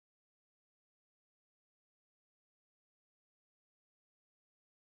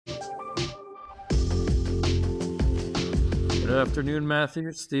afternoon,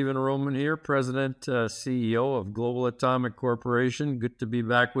 Matthew. Stephen Roman here, President, CEO of Global Atomic Corporation. Good to be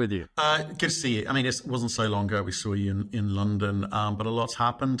back with you. Good to see you. I mean, it wasn't so long ago we saw you in London, but a lot's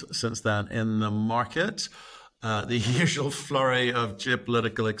happened since then in the market. The usual flurry of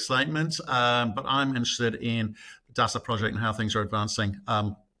geopolitical excitement, but I'm interested in the Dasa project and how things are advancing.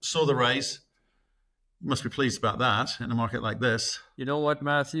 Saw the raise. You must be pleased about that in a market like this. You know what,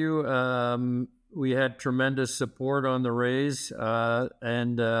 Matthew? We had tremendous support on the raise,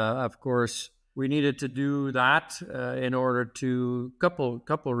 and of course, we needed to do that in order to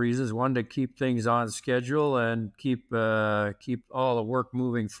couple reasons. One, to keep things on schedule and keep all the work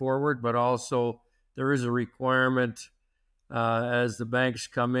moving forward, but also there is a requirement as the banks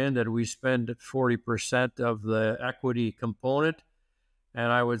come in that we spend 40% of the equity component. And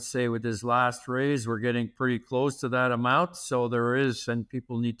I would say with this last raise, we're getting pretty close to that amount. So there is, and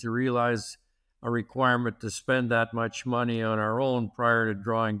people need to realize, a requirement to spend that much money on our own prior to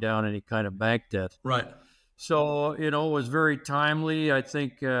drawing down any kind of bank debt. Right. So, it was very timely. I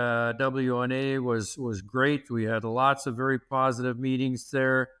think WNA was great. We had lots of very positive meetings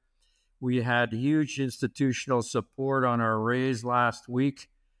there. We had huge institutional support on our raise last week.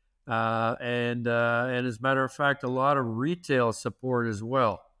 And as a matter of fact, a lot of retail support as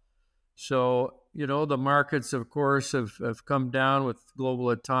well. So, the markets, of course, have come down with Global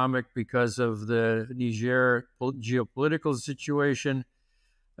Atomic because of the Niger geopolitical situation.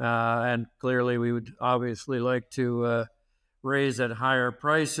 And clearly, we would obviously like to raise at higher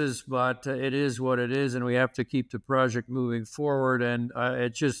prices, but it is what it is, and we have to keep the project moving forward. And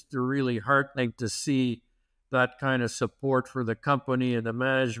it's just really heartening to see that kind of support for the company and the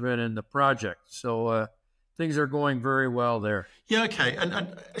management and the project. So things are going very well there. Yeah, okay.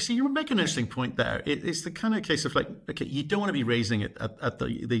 And so you make an interesting point there. It's the kind of case of like, okay, you don't want to be raising it at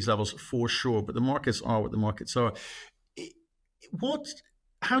these levels for sure, but the markets are what the markets are.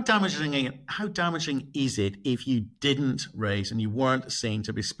 How damaging is it if you didn't raise and you weren't seen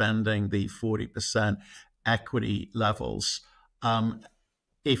to be spending the 40% equity levels? I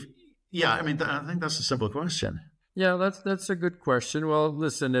think that's a simple question. Yeah, that's a good question. Well,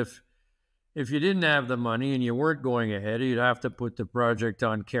 listen, if you didn't have the money and you weren't going ahead, you'd have to put the project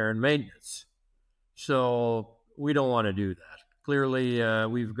on care and maintenance. So we don't want to do that. Clearly,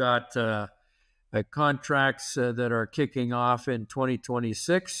 we've got contracts that are kicking off in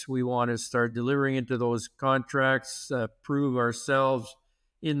 2026. We want to start delivering into those contracts, prove ourselves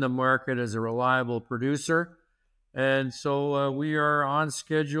in the market as a reliable producer. And so we are on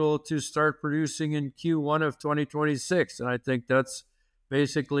schedule to start producing in Q1 of 2026. And I think that's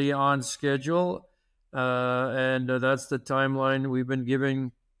basically on schedule. And that's the timeline we've been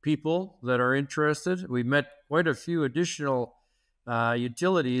giving people that are interested. We met quite a few additional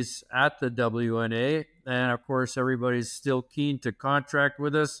utilities at the WNA. And of course, everybody's still keen to contract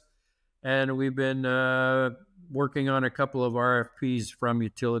with us. And we've been working on a couple of RFPs from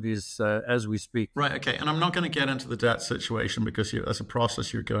utilities as we speak. Right, okay. And I'm not going to get into the debt situation because that's a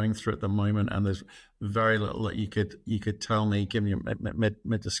process you're going through at the moment, and there's very little that you could tell me given your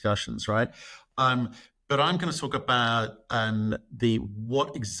mid discussions, right? But I'm going to talk about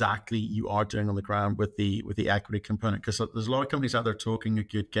what exactly you are doing on the ground with the equity component, because there's a lot of companies out there talking a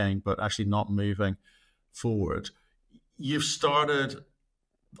good game, but actually not moving forward. You've started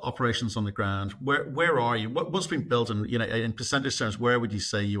operations on the ground. Where are you? What's been built, and in percentage terms, where would you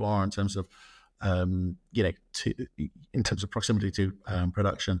say you are in terms of in terms of proximity to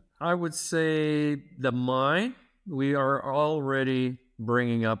production? I would say the mine, we are already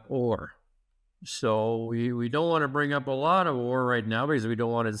bringing up ore. So we don't want to bring up a lot of ore right now because we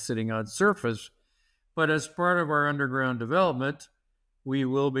don't want it sitting on surface. But as part of our underground development, we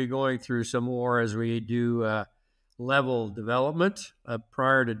will be going through some ore as we do level development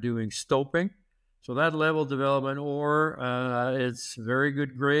prior to doing stoping. So that level development ore, it's very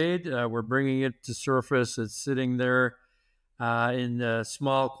good grade. We're bringing it to surface. It's sitting there in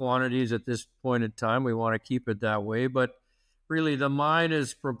small quantities at this point in time. We want to keep it that way. But really, the mine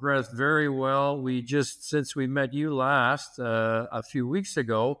has progressed very well. Since we met you last a few weeks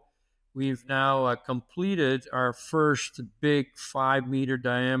ago, we've now completed our first big 5-meter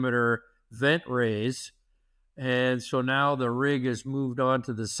diameter vent raise. And so now the rig has moved on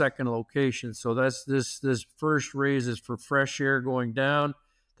to the second location. So that's this first raise is for fresh air going down.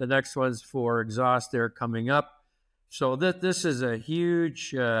 The next one's for exhaust air coming up. So this is a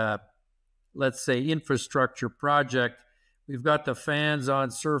huge, let's say, infrastructure project. We've got the fans on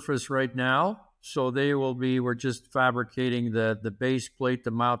surface right now. So we're just fabricating the base plate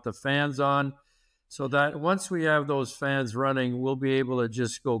to mount the fans on. So that once we have those fans running, we'll be able to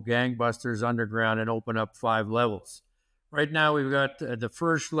just go gangbusters underground and open up 5 levels. right now we've got the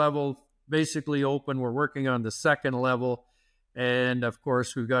first level basically open. We're working on the second level. And of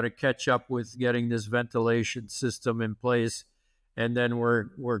course, we've got to catch up with getting this ventilation system in place. And then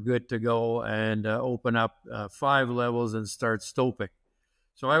we're good to go and open up 5 levels and start stoping.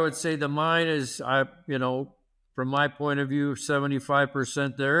 So I would say the mine is, from my point of view,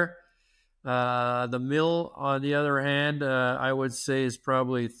 75% there. The mill, on the other hand, I would say is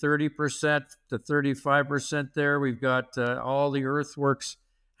probably 30% to 35% there. We've got all the earthworks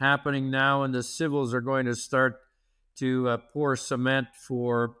happening now, and the civils are going to start to pour cement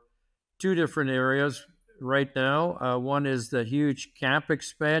for 2 different areas right now. One is the huge camp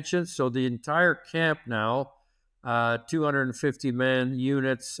expansion. So the entire camp now, 250 man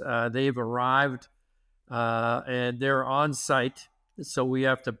units, they've arrived and they're on site. So we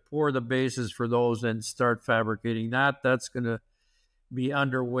have to pour the bases for those and start fabricating that. That's going to be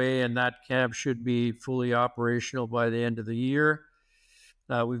underway, and that camp should be fully operational by the end of the year.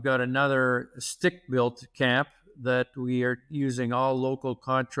 We've got another stick-built camp that we are using all local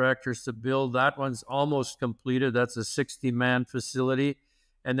contractors to build. That one's almost completed. That's a 60-man facility.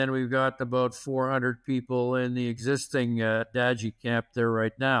 And then we've got about 400 people in the existing Daji camp there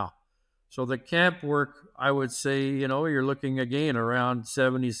right now. So the camp work, I would say, you're looking again around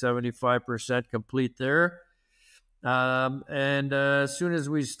 70-75% complete there. And as soon as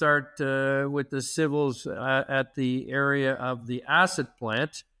we start with the civils at the area of the acid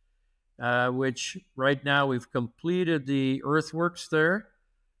plant, which right now we've completed the earthworks there.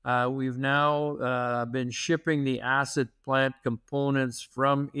 We've now been shipping the acid plant components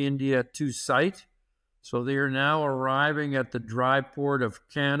from India to site. So they are now arriving at the dry port of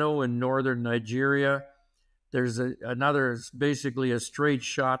Kano in northern Nigeria. There's another, basically a straight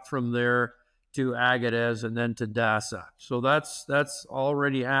shot from there to Agadez and then to Dasa. So that's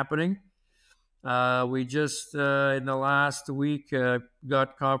already happening. We just, in the last week,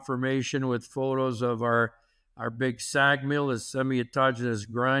 got confirmation with photos of our big SAG mill, a semi-autogenous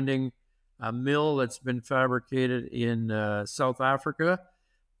grinding mill that's been fabricated in South Africa.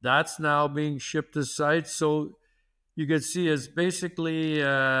 That's now being shipped to site. So you can see is basically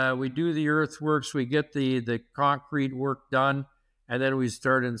we do the earthworks, we get the concrete work done, and then we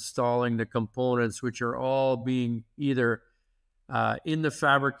start installing the components, which are all being either in the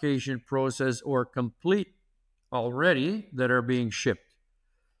fabrication process or complete already that are being shipped.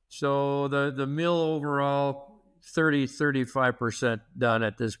 So the mill overall, 30-35% done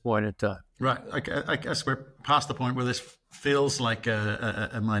at this point in time. Right. I guess we're past the point where this feels like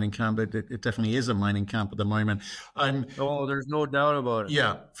a mining camp. It definitely is a mining camp at the moment. Oh, there's no doubt about it.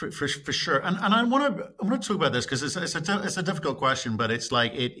 Yeah, for sure. And I want to talk about this because it's a difficult question, but it's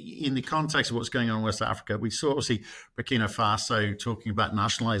like in the context of what's going on in West Africa. We saw obviously Burkina Faso talking about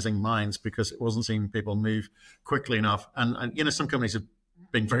nationalizing mines because it wasn't seeing people move quickly enough. And some companies have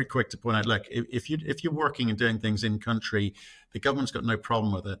been very quick to point out, look, if you're working and doing things in country, the government's got no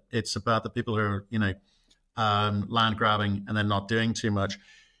problem with it. It's about the people who are land grabbing and then not doing too much.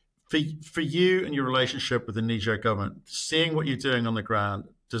 For you and your relationship with the Niger government, seeing what you're doing on the ground,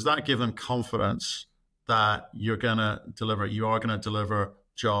 does that give them confidence that you are going to deliver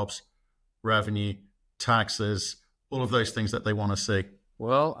jobs, revenue, taxes, all of those things that they want to see?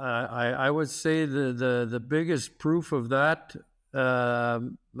 Well, I would say the biggest proof of that,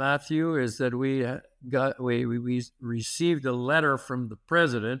 Matthew, is that we received a letter from the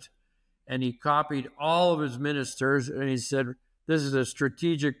president, and he copied all of his ministers, and he said, this is a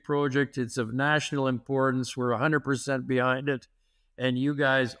strategic project. It's of national importance. We're 100% behind it, and you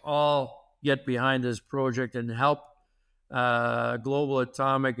guys all get behind this project and help Global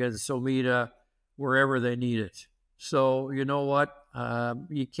Atomic and Somita wherever they need it. So you know what?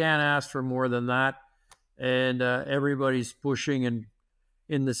 You can't ask for more than that. And everybody's pushing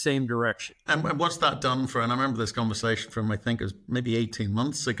in the same direction. And what's that done for? And I remember this conversation from, I think it was maybe 18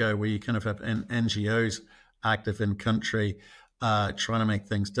 months ago, where you kind of have NGOs active in country trying to make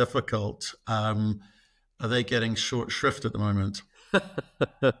things difficult. Are they getting short shrift at the moment?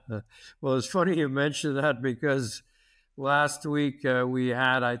 Well, it's funny you mentioned that because last week we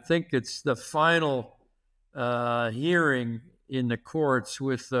had, I think it's the final hearing in the courts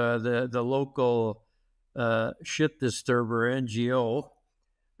with the local shit disturber NGO,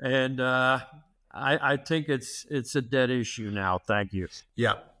 and I think it's a dead issue now. Thank you.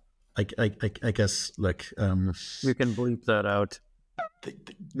 Yeah, I guess. Look, we can bleep that out.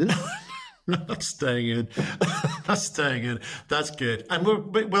 No, that's staying in. That's staying in. That's good. And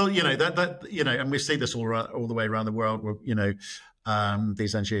and we see this all the way around the world. Where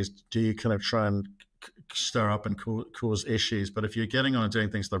these NGOs do kind of try and stir up and cause issues. But if you're getting on and doing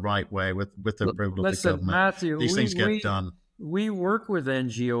things the right way with the approval of the Listen, government, Matthew, these things get done. we work with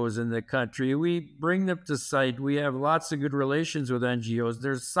NGOs in the country. We bring them to site. We have lots of good relations with NGOs.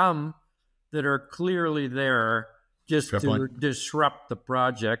 There's some that are clearly there just to disrupt the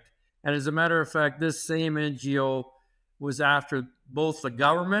project. And as a matter of fact, this same NGO was after both the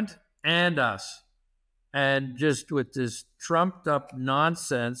government and us. And just with this trumped up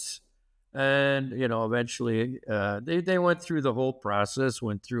nonsense, and eventually they went through the whole process,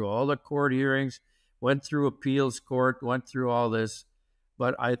 went through all the court hearings, went through appeals court, went through all this,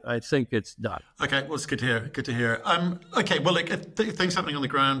 but I think it's done. Okay, well, it's good to hear. Good to hear. Okay, well, things happening on the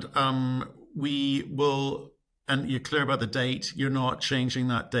ground. We will, and you're clear about the date. You're not changing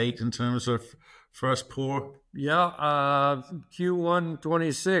that date in terms of first pour. Yeah, Q1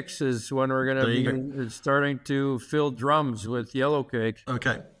 26 is when we're going to be starting to fill drums with yellow cake.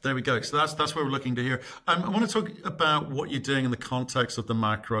 Okay, there we go. So that's what we're looking to hear. I want to talk about what you're doing in the context of the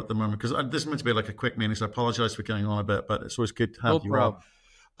macro at the moment, because this is meant to be like a quick meeting, so I apologize for going on a bit, but it's always good to have you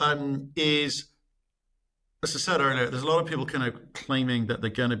on. As I said earlier, there's a lot of people kind of claiming that they're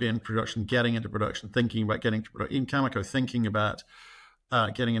going to be in production, getting into production, thinking about getting to production, in Cameco, thinking about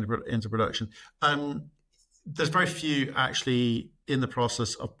getting into production. There's very few actually in the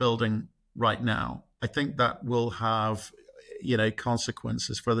process of building right now. I think that will have,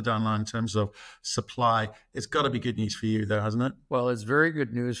 consequences further down the line in terms of supply. It's got to be good news for you, though, hasn't it? Well, it's very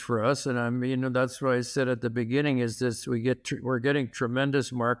good news for us, and that's what I said at the beginning. Is this we're getting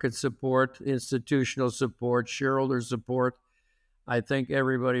tremendous market support, institutional support, shareholder support. I think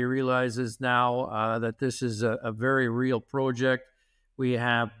everybody realizes now that this is a very real project. We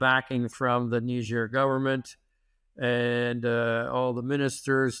have backing from the Niger government and all the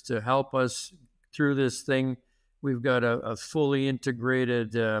ministers to help us through this thing. We've got a fully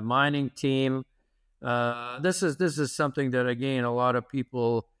integrated mining team. This is something that, again, a lot of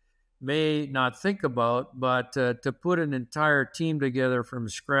people may not think about, but to put an entire team together from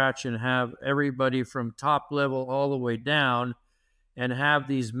scratch and have everybody from top level all the way down, and have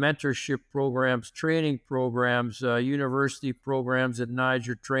these mentorship programs, training programs, university programs at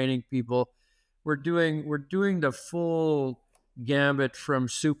Niger, training people. We're doing the full gambit from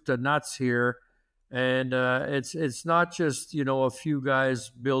soup to nuts here, and it's not just a few guys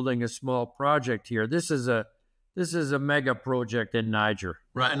building a small project here. This is a mega project in Niger.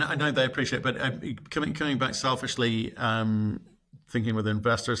 Right, and I know they appreciate it, but coming back selfishly, thinking with the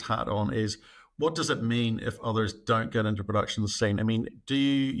investor's hat on is, what does it mean if others don't get into production soon? I mean, do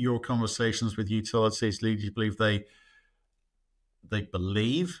your conversations with utilities lead you to believe they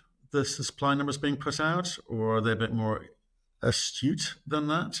believe the supply numbers being put out, or are they a bit more astute than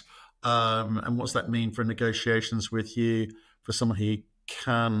that? And what's that mean for negotiations with you for someone who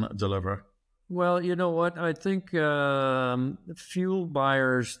can deliver? Well, you know what? I think fuel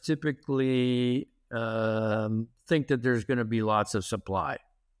buyers typically think that there's going to be lots of supply.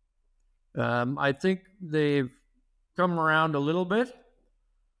 I think they've come around a little bit.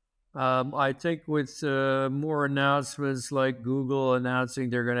 I think with more announcements like Google announcing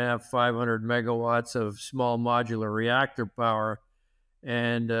they're going to have 500 megawatts of small modular reactor power,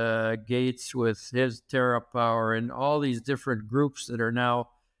 and Gates with his TerraPower, and all these different groups that are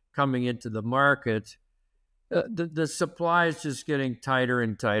now coming into the market, the supply is just getting tighter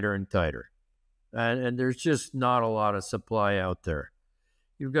and tighter and tighter. And there's just not a lot of supply out there.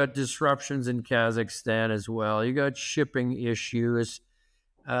 You've got disruptions in Kazakhstan as well. You got shipping issues.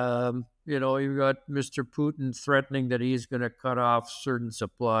 You've got Mr. Putin threatening that he's going to cut off certain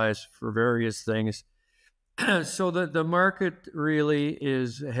supplies for various things. So the market really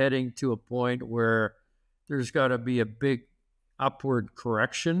is heading to a point where there's got to be a big upward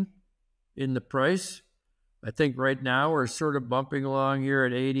correction in the price. I think right now we're sort of bumping along here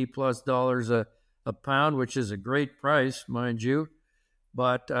at $80+ a pound, which is a great price, mind you.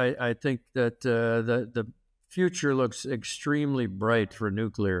 But I think that the future looks extremely bright for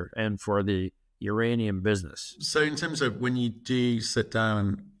nuclear and for the uranium business. So in terms of when you do sit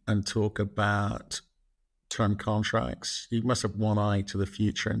down and talk about term contracts, you must have one eye to the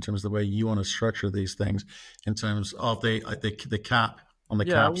future in terms of the way you want to structure these things, in terms of the cap on the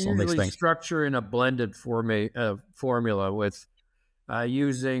caps on these things. We structure in a blended formula with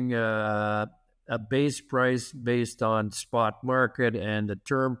using a base price based on spot market and the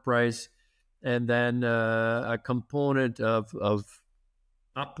term price, and then a component of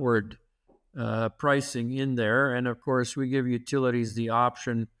upward pricing in there. And of course, we give utilities the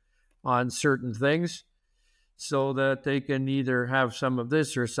option on certain things. so that they can either have some of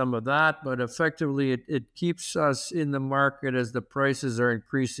this or some of that. But effectively, it keeps us in the market. As the prices are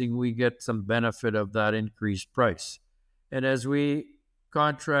increasing, we get some benefit of that increased price. And as we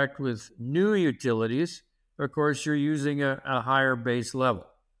contract with new utilities, of course, you're using a higher base level.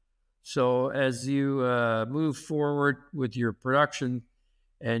 So as you move forward with your production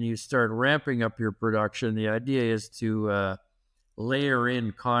and you start ramping up your production, the idea is to layer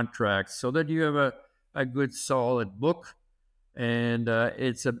in contracts so that you have a good solid book, and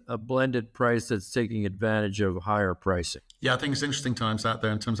it's a blended price that's taking advantage of higher pricing. Yeah, I think it's interesting times out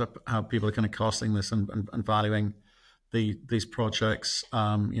there in terms of how people are kind of costing this and valuing these projects.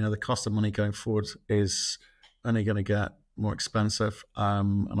 The cost of money going forward is only going to get more expensive,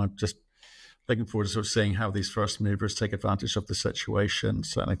 and I'm just looking forward to sort of seeing how these first movers take advantage of the situation,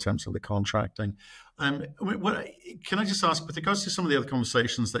 certainly in terms of the contracting. Can I just ask, with regards to some of the other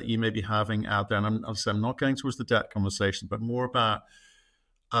conversations that you may be having out there, and I'm not going towards the debt conversation, but more about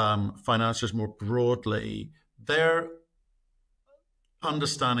financiers more broadly, their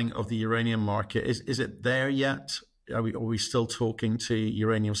understanding of the uranium market, is it there yet? Are we still talking to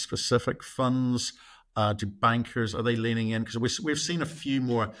uranium-specific funds? Do bankers, are they leaning in? Because we've seen a few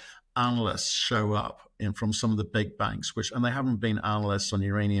more analysts show up from some of the big banks, and they haven't been analysts on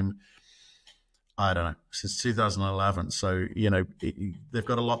uranium, I don't know, since 2011. So they've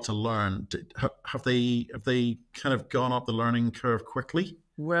got a lot to learn. Have they kind of gone up the learning curve quickly?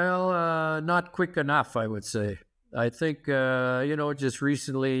 Well, not quick enough, I would say. I think just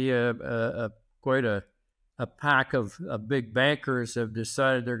recently, quite a pack of big bankers have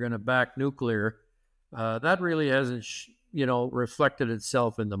decided they're going to back nuclear. That really hasn't reflected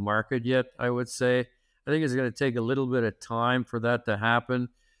itself in the market yet, I would say. I think it's going to take a little bit of time for that to happen.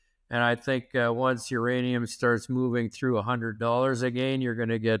 And I think once uranium starts moving through $100 again, you're going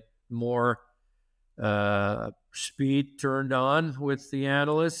to get more speed turned on with the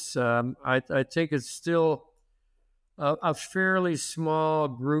analysts. I think it's still a fairly small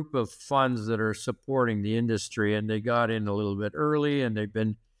group of funds that are supporting the industry, and they got in a little bit early, and they've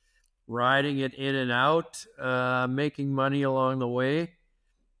been riding it in and out, making money along the way.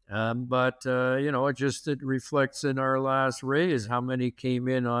 But it reflects in our last raise how many came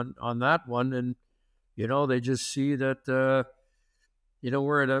in on that one. And, they just see that,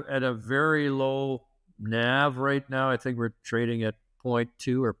 we're at a very low NAV right now. I think we're trading at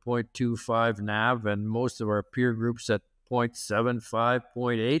 0.2 or 0.25 NAV, and most of our peer groups at 0.75,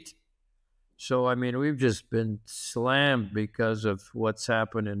 0.8. So, I mean, we've just been slammed because of what's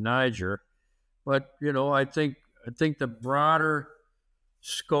happened in Niger. But, I think the broader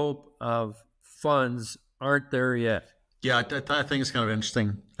scope of funds aren't there yet. Yeah, I think it's kind of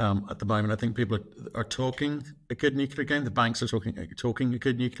interesting at the moment. I think people are talking a good nuclear game. The banks are talking a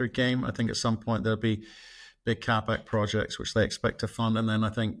good nuclear game. I think at some point there'll be big CapEx projects which they expect to fund. And then I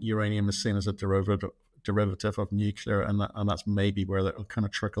think uranium is seen as a derivative of nuclear, and that's maybe where it'll kind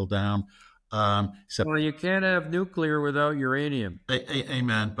of trickle down. Well, you can't have nuclear without uranium.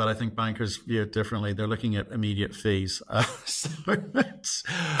 Amen. But I think bankers view it differently. They're looking at immediate fees. So it'll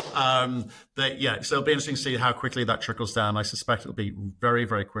be interesting to see how quickly that trickles down. I suspect it'll be very,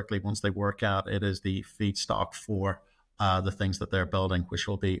 very quickly once they work out it is the feedstock for the things that they're building, which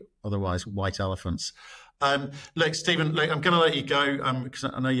will be otherwise white elephants. Look, Stephen, I'm going to let you go because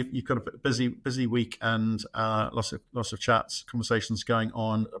I know you've got a busy week and lots of chats, conversations going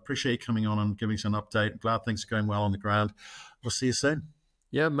on. Appreciate you coming on and giving us an update. Glad things are going well on the ground. We'll see you soon.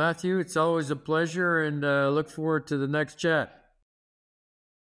 Yeah, Matthew, it's always a pleasure, and look forward to the next chat.